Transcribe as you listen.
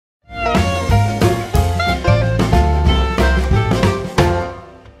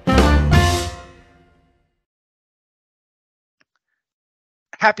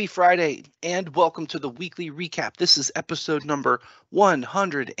Happy Friday and welcome to the weekly recap. This is episode number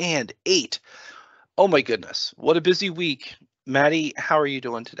 108. Oh my goodness, what a busy week. Maddie, how are you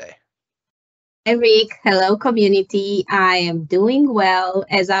doing today? Hi, Rick. Hello, community. I am doing well.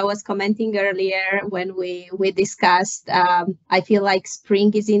 As I was commenting earlier when we discussed, I feel like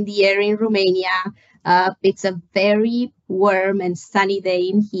spring is in the air in Romania. It's a very warm and sunny day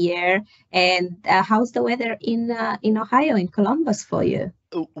in here. And how's the weather in Ohio, in Columbus for you?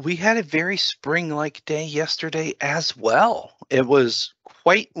 We had a very spring-like day yesterday as well. It was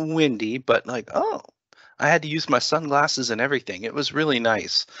quite windy, but I had to use my sunglasses and everything. It was really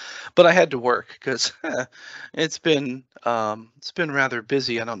nice, but I had to work because it's been rather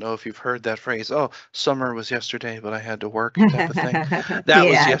busy. I don't know if you've heard that phrase. Oh, summer was yesterday, but I had to work type of thing. That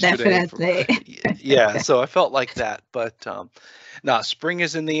was Yeah, yesterday. definitely. Yeah, so I felt like that. But now spring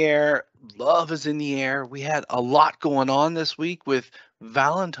is in the air. Love is in the air. We had a lot going on this week with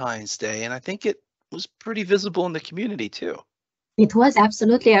Valentine's Day, and I think it was pretty visible in the community too. It was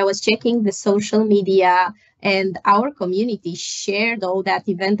absolutely. I was checking the social media and our community shared all that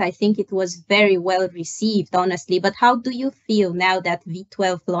event. I think it was very well received, honestly. But how do you feel now that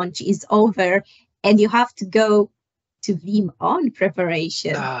V12 launch is over and you have to go to Veeam on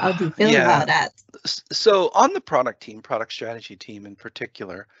preparation? How do you feel Yeah. about that? So on the product team, product strategy team in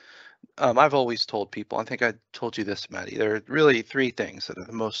particular, I've always told people, I think I told you this, Maddie, there are really three things that are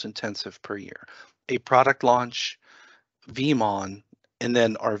the most intensive per year: a product launch, Veeam on, and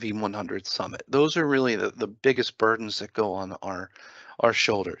then our Veeam 100 summit. Those are really the biggest burdens that go on our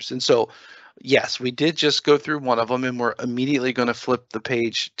shoulders. And so, yes, we did just go through one of them, and we're immediately going to flip the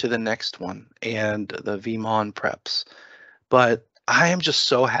page to the next one and the Veeam on preps. But I am just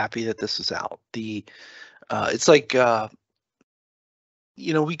so happy that this is out. It's like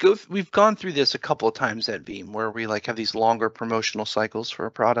we've gone through this a couple of times at Veeam where we like have these longer promotional cycles for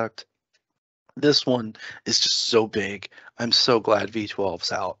a product. This one is just so big. I'm so glad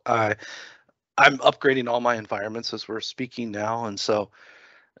V12's out. I'm upgrading all my environments as we're speaking now, and so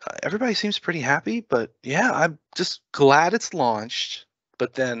everybody seems pretty happy. But yeah, I'm just glad it's launched.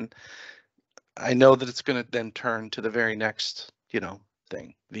 But then I know that it's going to then turn to the very next,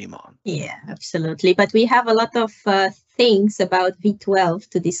 thing, Vmon. Yeah, absolutely. But we have a lot of things about V12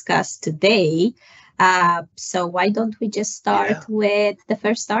 to discuss today. So why don't we just start Yeah. with the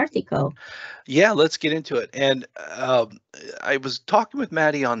first article? Yeah, let's get into it. And I was talking with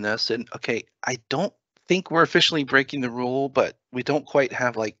Maddie on this, and okay, I don't think we're officially breaking the rule, but we don't quite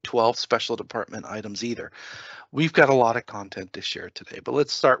have like 12 special department items either. We've got a lot of content to share today, but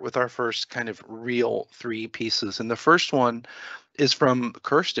let's start with our first kind of real three pieces. And the first one is from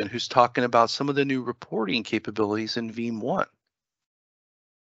Kirsten, who's talking about some of the new reporting capabilities in Veeam 1.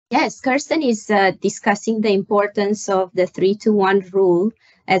 Yes, Kirsten is discussing the importance of the 3-to-1 rule,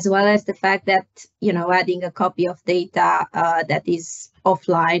 as well as the fact that, adding a copy of data that is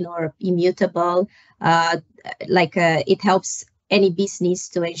offline or immutable, it helps any business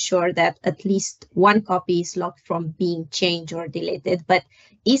to ensure that at least one copy is locked from being changed or deleted. But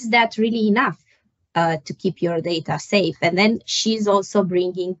is that really enough to keep your data safe? And then she's also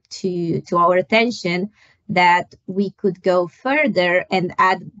bringing to our attention that we could go further and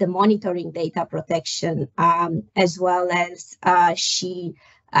add the monitoring data protection, as well as she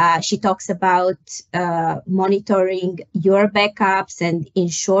talks about monitoring your backups and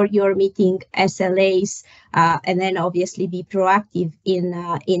ensure you're meeting SLAs, and then obviously be proactive in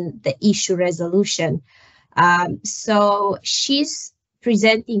the issue resolution. So she's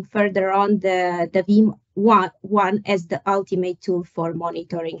presenting further on the Veeam one as the ultimate tool for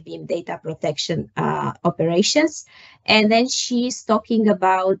monitoring Veeam data protection operations. And then she's talking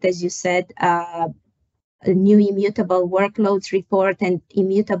about, as you said, a new immutable workloads report and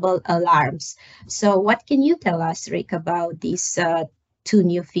immutable alarms. So what can you tell us, Rick, about these two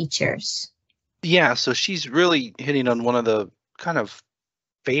new features? Yeah, so she's really hitting on one of the kind of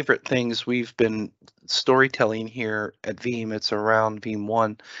favorite things we've been storytelling here at Veeam. It's around Veeam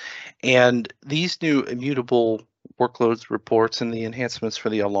 1. And these new immutable workloads reports and the enhancements for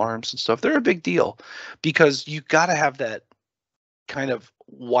the alarms and stuff, they're a big deal because you got to have that kind of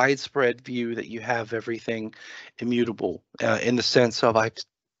widespread view that you have everything immutable in the sense of I've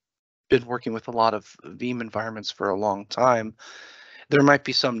been working with a lot of Veeam environments for a long time. There might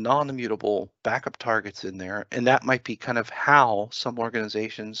be some non-immutable backup targets in there, and that might be kind of how some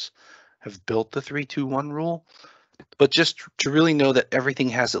organizations have built the 3-2-1 rule. But just to really know that everything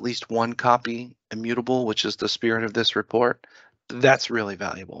has at least one copy immutable, which is the spirit of this report, that's really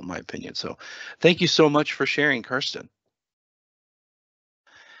valuable in my opinion. So thank you so much for sharing, Kirsten.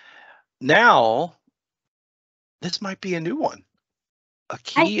 Now, this might be a new one. a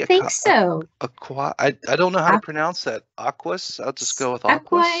key? I think so. I don't know how to pronounce that. Aquas. I'll just go with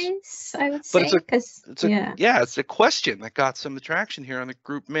Aquas. Aquas, I would But say, because it's a question that got some attraction here on the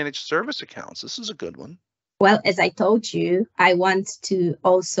group managed service accounts. This is a good one. Well, as I told you, I want to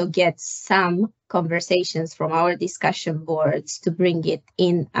also get some conversations from our discussion boards to bring it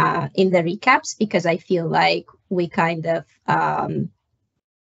in the recaps, because I feel like we kind of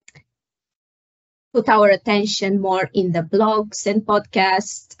put our attention more in the blogs and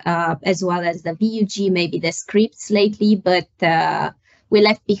podcasts, as well as the VUG, maybe the scripts lately, but we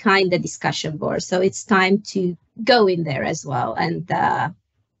left behind the discussion board. So it's time to go in there as well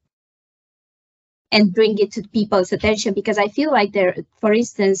and bring it to people's attention, because I feel like there, for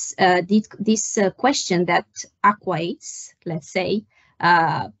instance, this question that Aquates, let's say,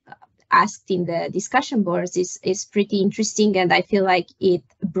 asked in the discussion boards is pretty interesting, and I feel like it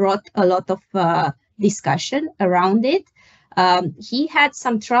brought a lot of discussion around it. He had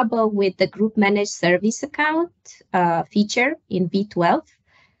some trouble with the group managed service account feature in V12.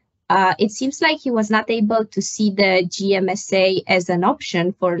 It seems like he was not able to see the GMSA as an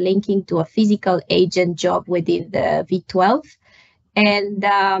option for linking to a physical agent job within the V12. And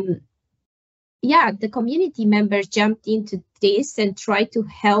the community members jumped into this and tried to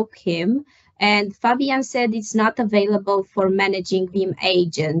help him. And Fabian said it's not available for managing Veeam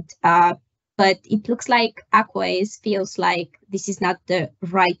agent, but it looks like Aquaes feels like this is not the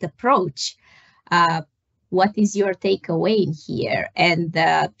right approach. What is your takeaway in here? And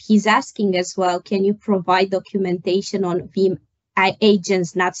he's asking as well, can you provide documentation on Veeam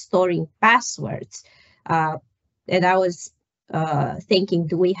agents not storing passwords? And I was thinking,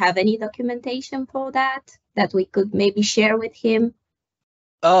 do we have any documentation for that we could maybe share with him?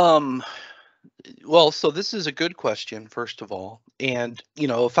 Well, so this is a good question, first of all. And,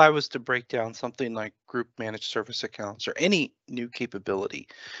 if I was to break down something like group managed service accounts or any new capability,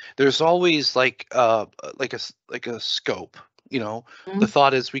 there's always like a scope, The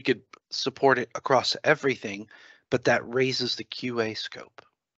thought is we could support it across everything, but that raises the QA scope,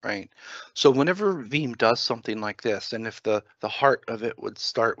 right? So whenever Veeam does something like this, and if the heart of it would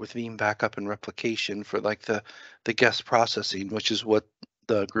start with Veeam backup and replication for like the guest processing, which is what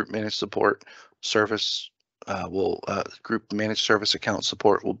the group managed support service group managed service account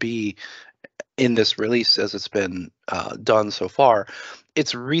support will be in this release as it's been done so far,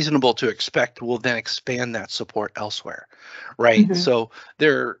 it's reasonable to expect we'll then expand that support elsewhere, right? Mm-hmm. So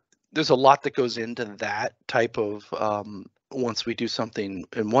there's a lot that goes into that type of once we do something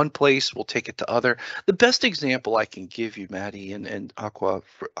in one place, we'll take it to other. The best example I can give you, Madi and Aquas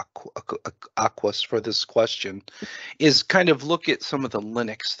for this question is kind of look at some of the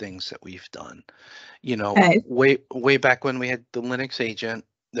Linux things that we've done. Way back when we had the Linux agent,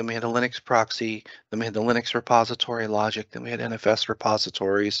 then we had a Linux proxy, then we had the Linux repository logic, then we had NFS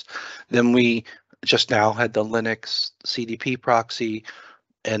repositories, then we just now had the Linux CDP proxy.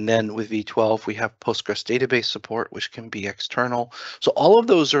 And then with V12, we have Postgres database support, which can be external. So all of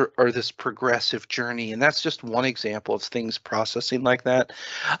those are this progressive journey. And that's just one example of things processing like that.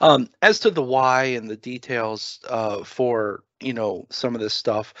 As to the why and the details for, some of this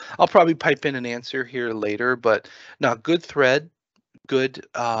stuff, I'll probably pipe in an answer here later. But now, good thread, good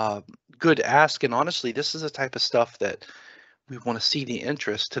ask. And honestly, this is the type of stuff that we want to see the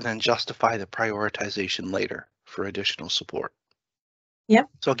interest to then justify the prioritization later for additional support. Yep.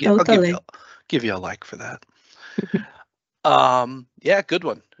 So I'll give you a like for that. Yeah, good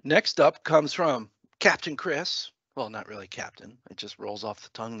one. Next up comes from Captain Chris. Well, not really Captain. It just rolls off the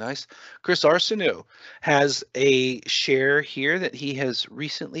tongue nice. Chris Arsenault has a share here that he has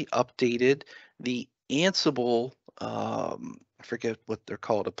recently updated the Ansible, I forget what they're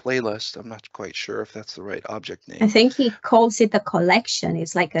called, a playlist. I'm not quite sure if that's the right object name. I think he calls it a collection.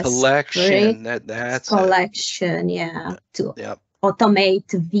 It's like a collection. That's collection, to automate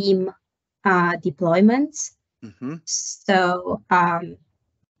Veeam deployments. Mm-hmm. So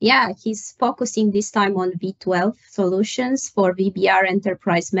he's focusing this time on V12 solutions for VBR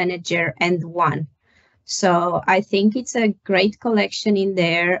Enterprise Manager and One. So I think it's a great collection in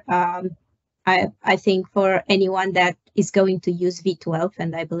there. I think for anyone that is going to use V12,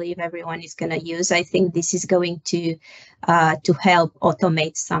 and I believe everyone is going to use, I think this is going to help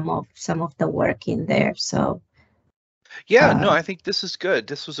automate some of the work in there. So I think this is good.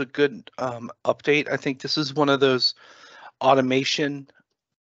 This was a good update. I think this is one of those automation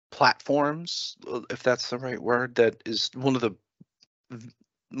platforms, if that's the right word, that is one of the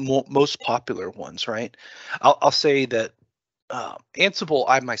most popular ones, right? I'll say that Ansible,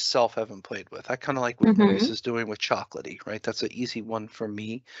 I myself haven't played with. I kind of like what Grace is doing with Chocolatey, right? That's an easy one for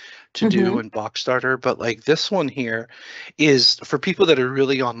me to do in Box Starter. But like this one here is for people that are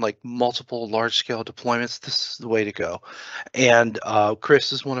really on like multiple large scale deployments. This is the way to go. And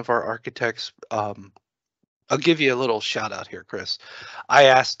Chris is one of our architects. I'll give you a little shout out here, Chris. I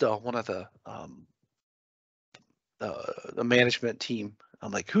asked one of the management team,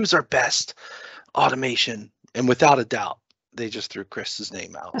 I'm like, who's our best automation? And without a doubt, they just threw Chris's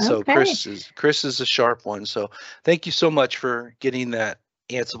name out. Okay. So Chris is a sharp one. So thank you so much for getting that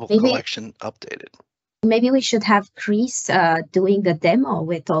Ansible collection updated. Maybe we should have Chris doing a demo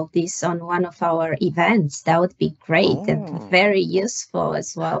with all this on one of our events. That would be great and very useful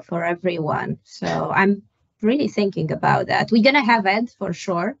as well for everyone. So I'm really thinking about that. We're gonna have Ed for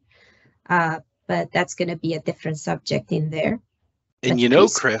sure, but that's gonna be a different subject in there. And you know,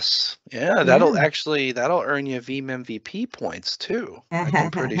 Chris, that'll earn you Veeam MVP points too.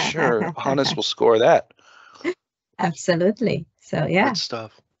 I'm pretty sure Hannes will score that. Absolutely. So yeah. Good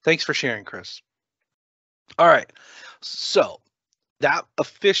stuff. Thanks for sharing, Chris. All right. So that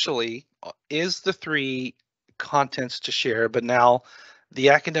officially is the 3 contents to share, but now the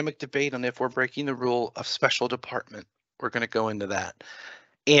academic debate on if we're breaking the rule of special department, we're going to go into that.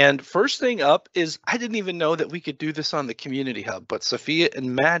 And first thing up is I didn't even know that we could do this on the Community Hub, but Sophia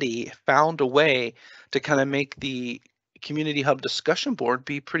and Madi found a way to kind of make the Community Hub discussion board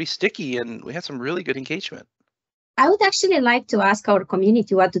be pretty sticky, and we had some really good engagement. I would actually like to ask our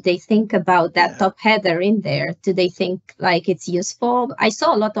community, what do they think about that top header in there? Do they think like it's useful? I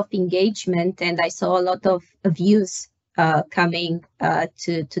saw a lot of engagement and I saw a lot of views coming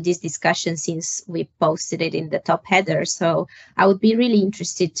to this discussion since we posted it in the top header. So I would be really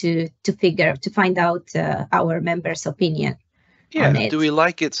interested to find out our members' opinion. Yeah, do we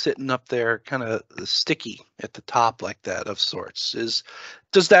like it sitting up there kind of sticky at the top like that of sorts?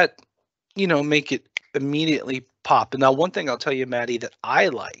 Does that, make it immediately pop? And now one thing I'll tell you, Madi, that I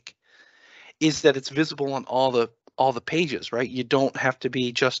like is that it's visible on all the pages, right? You don't have to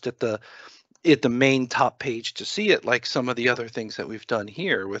be just at the main top page to see it, like some of the other things that we've done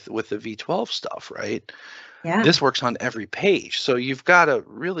here with the V12 stuff, right? Yeah. This works on every page. So you've got a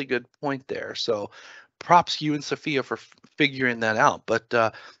really good point there. So props you and Sophia for figuring that out. But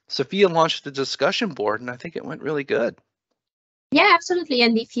Sophia launched the discussion board and I think it went really good. Yeah, absolutely.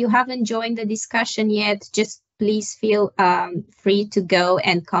 And if you haven't joined the discussion yet, just please feel free to go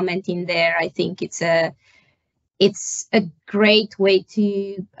and comment in there. I think it's a great way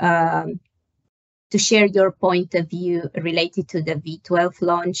to share your point of view related to the V12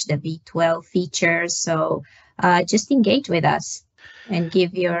 launch, the V12 features. So just engage with us and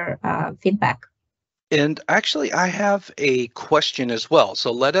give your feedback. And actually, I have a question as well.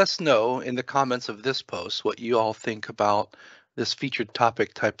 So let us know in the comments of this post what you all think about this featured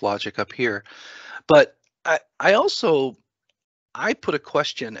topic type logic up here. But I put a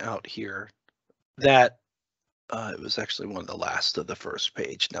question out here that it was actually one of the last of the first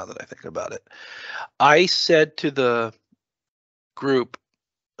page, now that I think about it. I said to the group,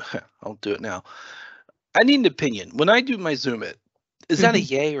 I'll do it now. I need an opinion. When I do my Zoom It, is that a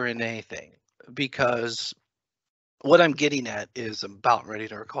yay or a nay thing? Because what I'm getting at is I'm about ready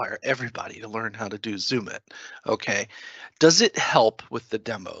to require everybody to learn how to do Zoom It. Okay. Does it help with the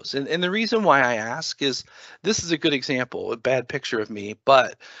demos? And the reason why I ask is this is a good example, a bad picture of me,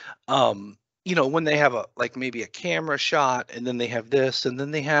 but when they have maybe a camera shot and then they have this and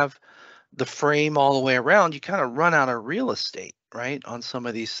then they have the frame all the way around, you kind of run out of real estate, right, on some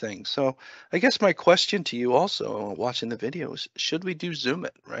of these things. So I guess my question to you also watching the video is, should we do Zoom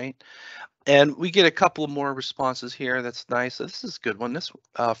It, right? And we get a couple of more responses here. That's nice. This is a good one. This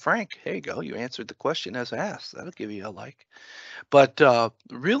Frank, here you go. You answered the question as asked. That'll give you a like. But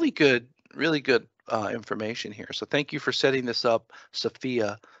really good information here. So thank you for setting this up,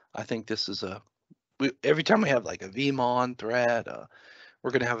 Sophia. I think this is every time we have like a Veeam thread,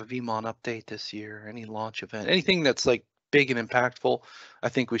 we're going to have a Veeam update this year, any launch event, anything that's like big and impactful. I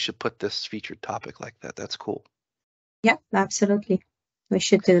think we should put this featured topic like that. That's cool. Yeah, absolutely. We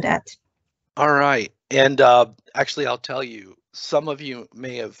should do that. All right. And actually, I'll tell you, some of you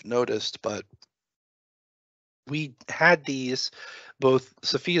may have noticed, but we had these, both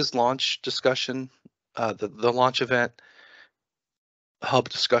Sophia's launch discussion, the launch event, hub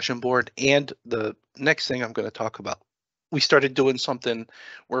discussion board, and the next thing I'm going to talk about. We started doing something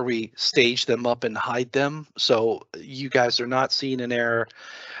where we stage them up and hide them, so you guys are not seeing an error.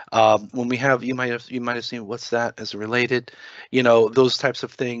 When we have, you might have seen what's that as related, those types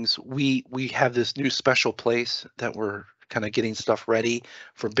of things. We have this new special place that we're kind of getting stuff ready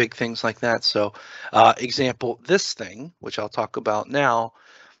for big things like that. So example, this thing, which I'll talk about now,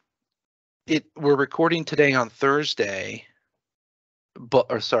 we're recording today on Thursday,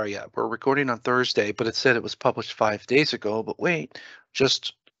 we're recording on Thursday, but it said it was published 5 days ago, but wait,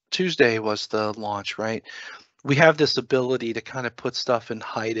 just Tuesday was the launch, right? We have this ability to kind of put stuff and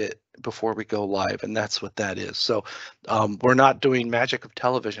hide it before we go live, and that's what that is. So we're not doing magic of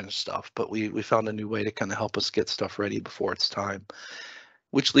television stuff, but we found a new way to kind of help us get stuff ready before it's time,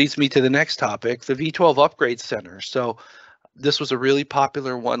 which leads me to the next topic, the V12 Upgrade Center. So this was a really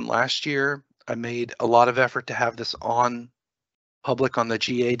popular one last year. I made a lot of effort to have this on public on the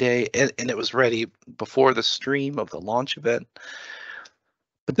GA day, and it was ready before the stream of the launch event.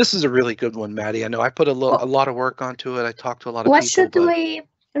 But this is a really good one, Maddie. I know I put a lot of work onto it. I talked to a lot of people.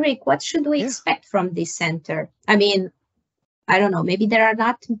 Rick, what should we expect from this center? I mean, I don't know, maybe there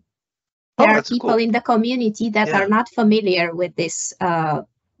are people in the community that are not familiar with this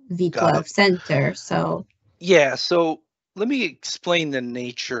V12 center. So so let me explain the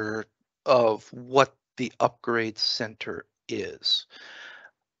nature of what the Upgrade Center is.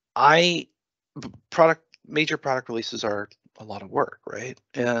 Major product releases are a lot of work, right?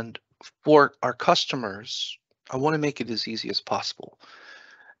 And for our customers, I want to make it as easy as possible.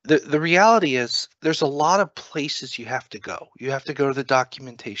 The reality is there's a lot of places you have to go. You have to go to the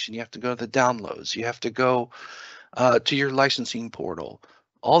documentation, you have to go to the downloads, you have to go to your licensing portal,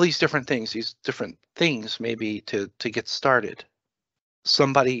 all these different things maybe to get started.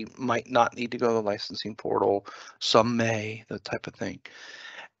 Somebody might not need to go to the licensing portal, some may, that type of thing.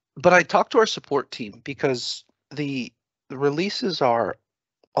 But I talked to our support team because the releases are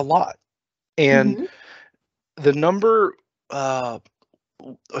a lot, and the number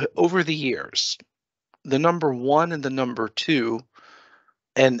over the years, the number 1 and the number 2,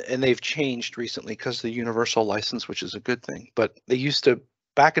 and they've changed recently because of the universal license, which is a good thing, but they used to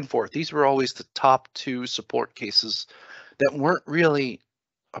back and forth. These were always the top 2 support cases that weren't really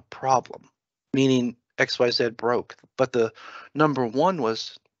a problem, meaning XYZ broke, but the number 1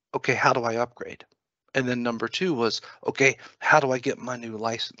 was, okay, how do I upgrade? And then number 2 was, okay, how do I get my new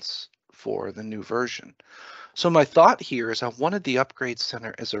license for the new version? So my thought here is I wanted the Upgrade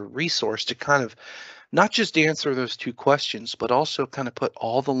Center as a resource to kind of not just answer those 2 questions, but also kind of put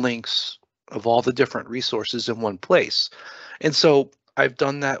all the links of all the different resources in one place. And so I've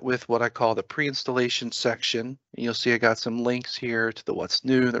done that with what I call the pre-installation section. You'll see I got some links here to the what's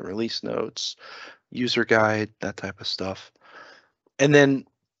new, the release notes, user guide, that type of stuff. And then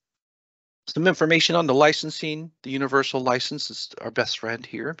some information on the licensing. The universal license is our best friend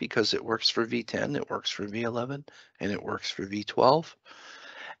here because it works for V10, it works for V11, and it works for V12.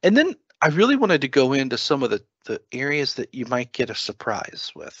 And then I really wanted to go into some of the areas that you might get a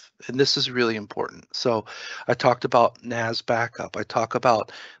surprise with, and this is really important. So I talked about NAS backup. I talk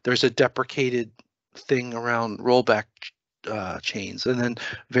about there's a deprecated thing around rollback chains, and then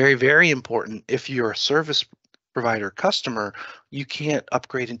very, very important, if you're a service provider customer, you can't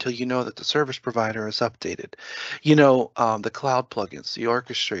upgrade until you know that the service provider is updated. The cloud plugins, the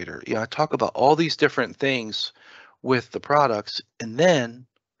orchestrator. I talk about all these different things with the products, and then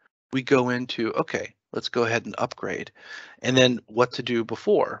we go into, okay, let's go ahead and upgrade, and then what to do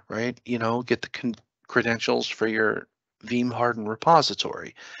before, right? Get the credentials for your Veeam hardened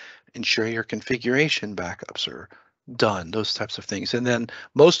repository, ensure your configuration backups are done, those types of things. And then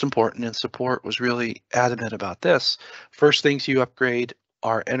most important, and support was really adamant about this, first things you upgrade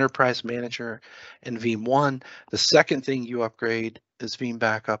are Enterprise Manager and Veeam 1. The second thing you upgrade is Veeam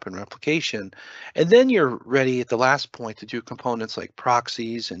Backup and Replication. And then you're ready at the last point to do components like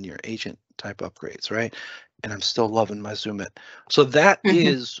proxies and your agent type upgrades, right? And I'm still loving my Zoom It. So that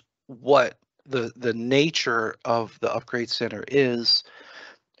is what the nature of the Upgrade Center is.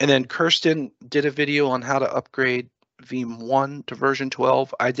 And then Kirsten did a video on how to upgrade Veeam 1 to version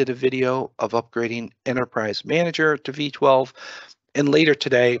 12. I did a video of upgrading Enterprise Manager to V12. And later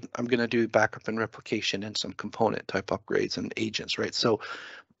today, I'm going to do backup and replication and some component type upgrades and agents, right? So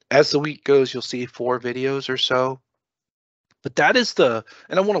as the week goes, you'll see 4 videos or so. But that is and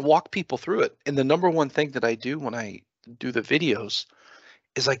I want to walk people through it. And the number one thing that I do when I do the videos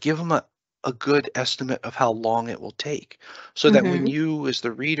is I give them a good estimate of how long it will take, so that when you as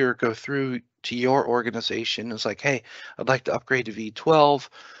the reader go through to your organization, it's like, hey, I'd like to upgrade to V12.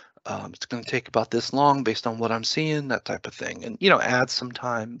 It's going to take about this long based on what I'm seeing, that type of thing. And, add some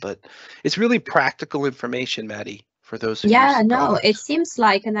time, but it's really practical information, Maddie, for those who use the product. It seems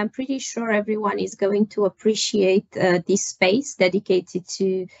like, and I'm pretty sure everyone is going to appreciate this space dedicated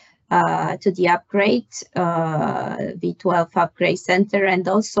to to the upgrade, V12 upgrade center. And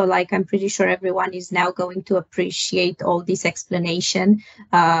also, like, I'm pretty sure everyone is now going to appreciate all this explanation,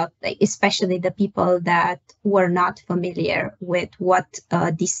 especially the people that were not familiar with what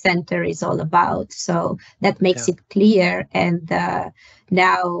this center is all about. So that makes it clear, and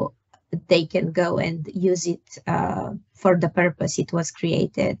now they can go and use it for the purpose it was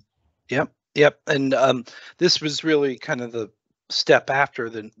created. Yep. And this was really kind of the step after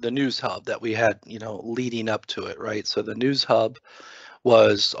the news hub that we had, leading up to it, right? So the news hub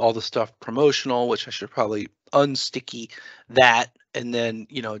was all the stuff promotional, which I should probably unsticky that, and then,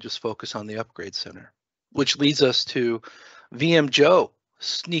 just focus on the upgrade center, which leads us to VM Joe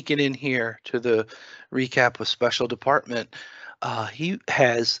sneaking in here to the recap with special department. He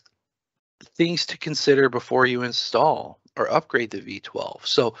has things to consider before you install or upgrade the V12.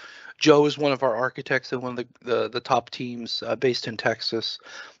 So Joe is one of our architects and one of the top teams based in Texas.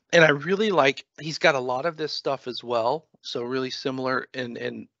 And I really like, he's got a lot of this stuff as well. So really similar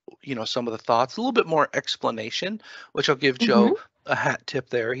in some of the thoughts, a little bit more explanation, which I'll give Joe a hat tip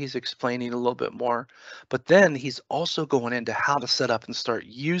there. He's explaining a little bit more, but then he's also going into how to set up and start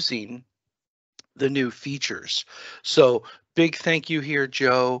using the new features. So big thank you here,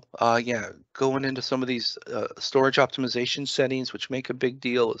 Joe. Going into some of these storage optimization settings, which make a big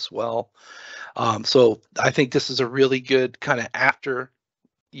deal as well. So I think this is a really good kind of after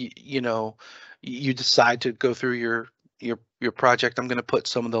you decide to go through your project. I'm going to put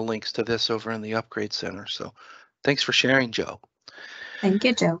some of the links to this over in the upgrade center. So thanks for sharing, Joe. Thank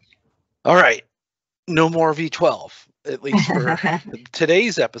you, Joe. All right. No more V12, at least for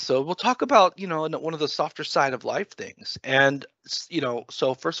today's episode. We'll talk about, one of the softer side of life things. And,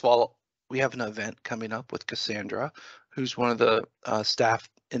 so first of all, we have an event coming up with Cassandra, who's one of the staff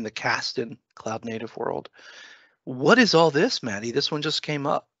in the Kasten Cloud Native world. What is all this, Maddie? This one just came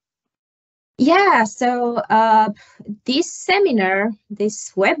up. Yeah, so this webinar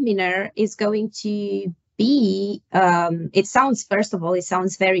is going to be, first of all, it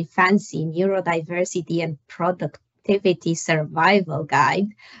sounds very fancy, neurodiversity and productivity survival guide.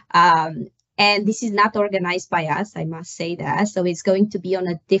 And this is not organized by us, I must say that. So it's going to be on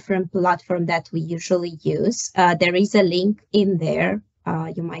a different platform that we usually use. There is a link in there.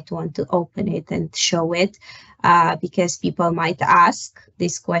 You might want to open it and show it because people might ask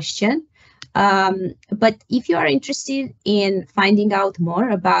this question. But if you are interested in finding out more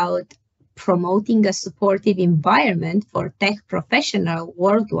about promoting a supportive environment for tech professionals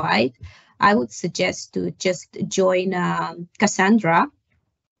worldwide, I would suggest to just join Cassandra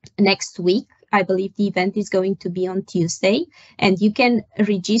next week. I believe the event is going to be on Tuesday, and you can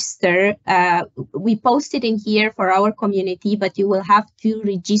register. We posted in here for our community, but you will have to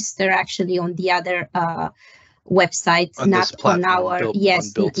register actually on the other website, not on our,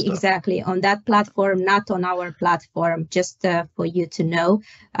 exactly, on that platform, not on our platform, just for you to know,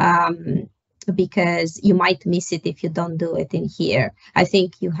 because you might miss it if you don't do it in here. I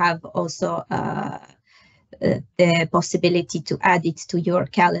think you have also the possibility to add it to your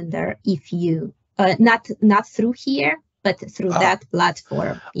calendar if you, not through here, but through that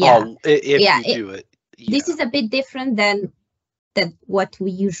platform. Yeah. If you do it. Yeah. This is a bit different than what we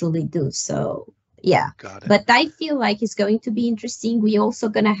usually do. So yeah, but I feel like it's going to be interesting. We're also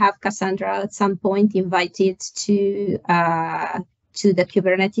going to have Cassandra at some point invited to the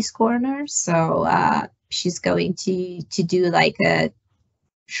Kubernetes Corner. So she's going to do like a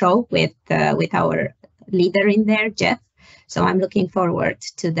show with our leader in there, Jeff. So I'm looking forward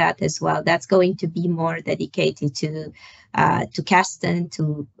to that as well. That's going to be more dedicated to Kasten,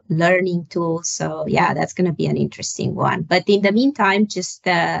 to learning tools. So yeah, that's going to be an interesting one. But in the meantime, just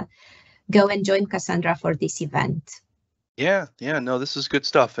go and join Cassandra for this event. Yeah, no, this is good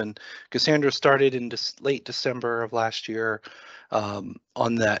stuff. And Cassandra started in late December of last year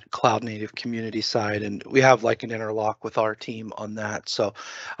on that cloud native community side, and we have like an interlock with our team on that. So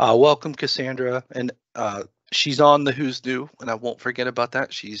welcome, Cassandra, and she's on the Who's New, and I won't forget about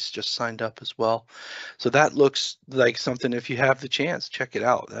that. She's just signed up as well. So that looks like something, if you have the chance, check it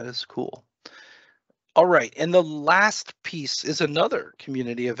out. That is cool. All right, and the last piece is another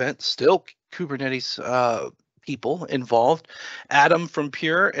community event, still Kubernetes people involved. Adam from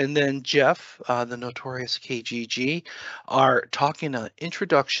Pure and then Jeff, the notorious KGG, are talking an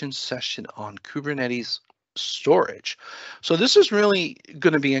introduction session on Kubernetes storage. So this is really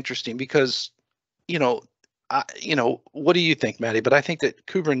going to be interesting because, what do you think, Maddie? But I think that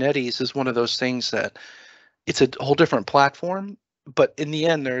Kubernetes is one of those things that it's a whole different platform. But in the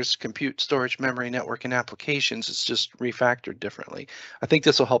end, there's compute, storage, memory, network, and applications. It's just refactored differently. I think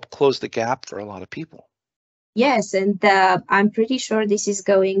this will help close the gap for a lot of people. Yes, and I'm pretty sure this is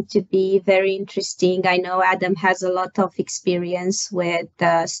going to be very interesting. I know Adam has a lot of experience with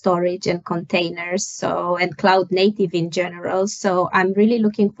storage and containers, so and cloud native in general. So I'm really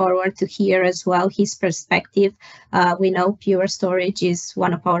looking forward to hear as well his perspective. We know Pure Storage is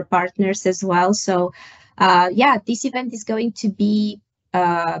one of our partners as well. So yeah, this event is going to be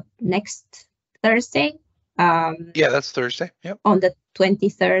next Thursday. Yeah, that's Thursday. Yep. On the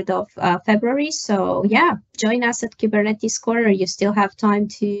 23rd of February. So yeah, join us at Kubernetes Corner. You still have time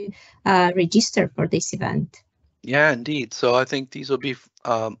to register for this event. Yeah, indeed. So I think these will be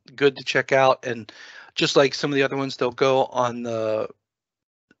good to check out. And just like some of the other ones, they'll go on the,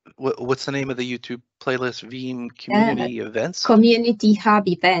 what's the name of the YouTube playlist? Veeam Community Events? Community Hub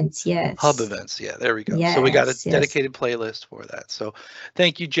Events, yes. Hub Events, yeah, there we go. Yes, so we got a yes. dedicated playlist for that. So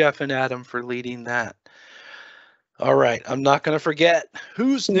thank you, Jeff and Adam, for leading that. All right, I'm not going to forget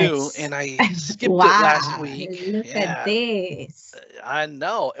who's new, and I skipped wow, it last week. Look at this. I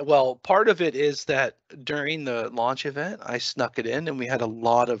know. Well, part of it is that during the launch event, I snuck it in, and we had a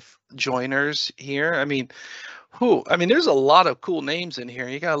lot of joiners here. I mean, there's a lot of cool names in here.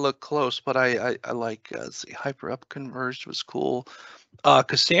 You got to look close, but I like, let's see, Hyper Up Converged was cool.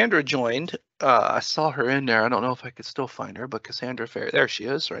 Cassandra joined. I saw her in there. I don't know if I could still find her, but Cassandra Fair, there she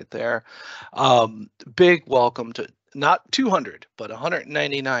is right there. Big welcome to not 200, but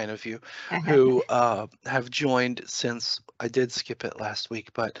 199 of you who have joined since I did skip it last week.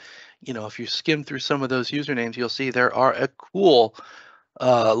 But, you know, if you skim through some of those usernames, you'll see there are a cool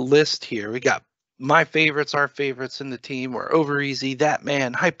list here. We got my favorites, our favorites in the team were Over Easy, That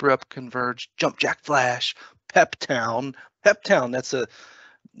Man, Hyper Up Converge, Jump Jack Flash, Peptown. Peptown,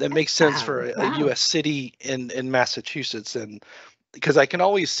 that makes sense for a U.S. city in Massachusetts, and because I can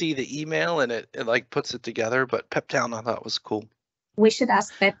always see the email and it like puts it together. But Peptown I thought was cool. We should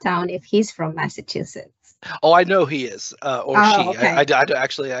ask Peptown if he's from Massachusetts. Oh, I know he is, or she. Okay.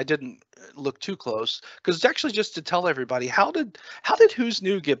 I didn't look too close because it's actually just to tell everybody how did Who's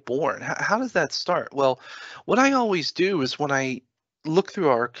New get born? How does that start? Well, what I always do is when I look through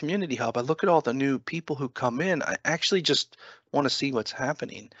our community hub, I look at all the new people who come in. I actually just want to see what's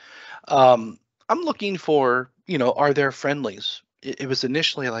happening. I'm looking for, you know, are there friendlies? It was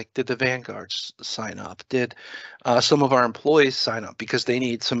initially like, did the Vanguards sign up? Did some of our employees sign up because they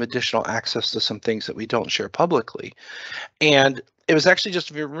need some additional access to some things that we don't share publicly? And it was actually just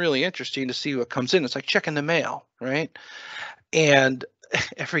really interesting to see what comes in. It's like checking the mail, right? And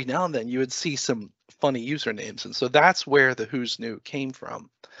every now and then you would see some funny usernames. And so that's where the Who's New came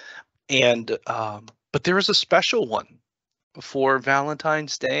from. And but there was a special one before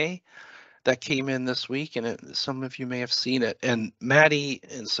Valentine's Day that came in this week, and some of you may have seen it. And Madi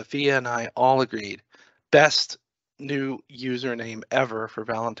and Sophia and I all agreed, best new username ever for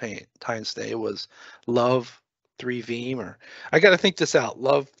Valentine's Day was Love 3 Veeam, or I got to think this out.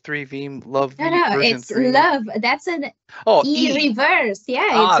 Love 3 Veeam, Love Veeam No, version it's 3. Love. That's an E reverse.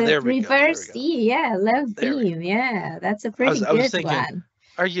 Yeah, it's a reverse E. Yeah, Love Veeam. Yeah, that's a pretty I was good thinking, one.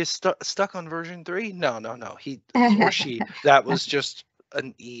 Are you stuck on version 3? No. He or she. That was just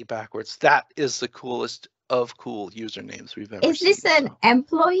an E backwards. That is the coolest of cool usernames we've ever seen. Is this an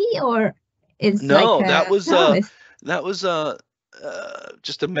employee or is no? Like that was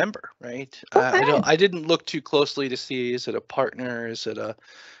just a member, right? Okay. I didn't look too closely to see, is it a partner? Is it a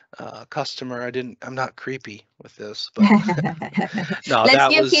customer? I'm not creepy with this, but no,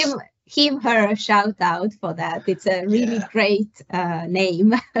 let's give him her a shout out for that. It's a really great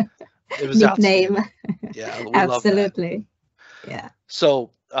name. It was nickname. Yeah, we absolutely. Love that. Yeah. So,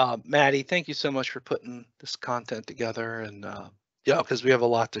 Madi, thank you so much for putting this content together, and yeah, because we have a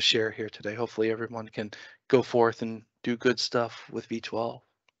lot to share here today. Hopefully, everyone can go forth and do good stuff with V12.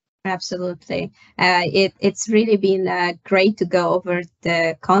 Absolutely. It's really been great to go over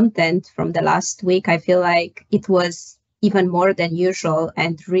the content from the last week. I feel like it was even more than usual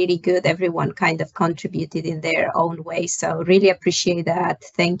and really good. Everyone kind of contributed in their own way. So really appreciate that.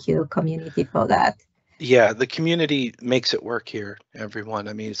 Thank you, community, for that. Yeah, the community makes it work here, everyone.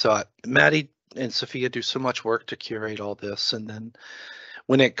 I mean, so Madi and Sophia do so much work to curate all this. And then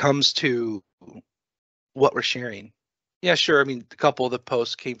when it comes to what we're sharing, yeah, sure. I mean, a couple of the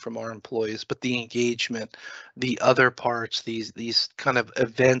posts came from our employees, but the engagement, the other parts, these kind of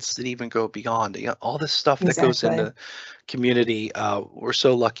events that even go beyond, you know, all this stuff that goes into community. We're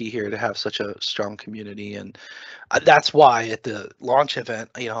so lucky here to have such a strong community, and that's why at the launch event,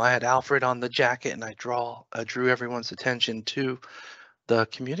 you know, I had Alfred on the jacket, and I drew everyone's attention to the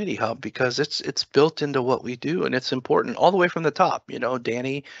community hub because it's built into what we do, and it's important all the way from the top. You know,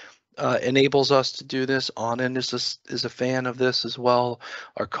 Danny enables us to do this. Anand is a fan of this as well.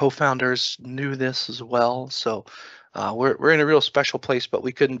 Our co-founders knew this as well. So we're in a real special place, but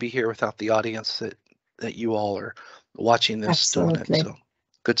we couldn't be here without the audience that you all are watching this, doing it. So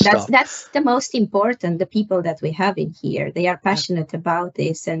good stuff. That's the most important. The people that we have in here, they are passionate about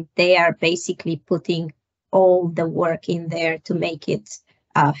this, and they are basically putting all the work in there to make it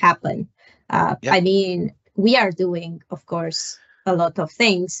happen. I mean, we are doing, of course, a lot of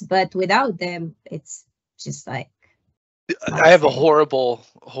things, but without them, it's just like. I have a horrible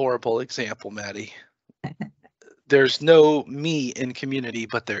example, Maddie. There's no me in community,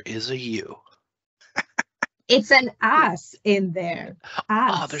 but there is a you. It's an us in there.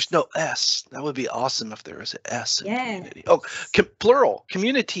 Us. Oh, there's no S. That would be awesome if there was an S in community. Oh, plural,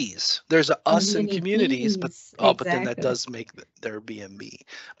 communities. There's a us in communities, but but then that does make there be a me.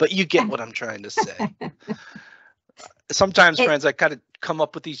 But you get what I'm trying to say. Sometimes, friends, I kind of come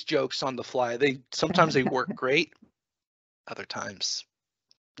up with these jokes on the fly. Sometimes they work great. Other times,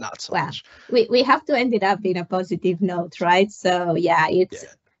 not so much. We have to end it up in a positive note, right? So yeah,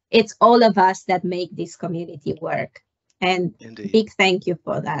 it's all of us that make this community work. And big thank you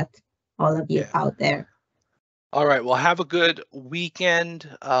for that, all of you out there. All right, well, have a good weekend.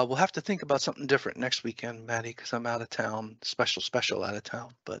 We'll have to think about something different next weekend, Maddie, because I'm out of town, special out of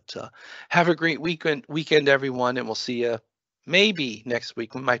town. But have a great weekend, everyone, and we'll see you maybe next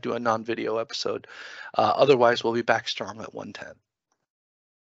week. We might do a non-video episode. Otherwise, we'll be back strong at 110.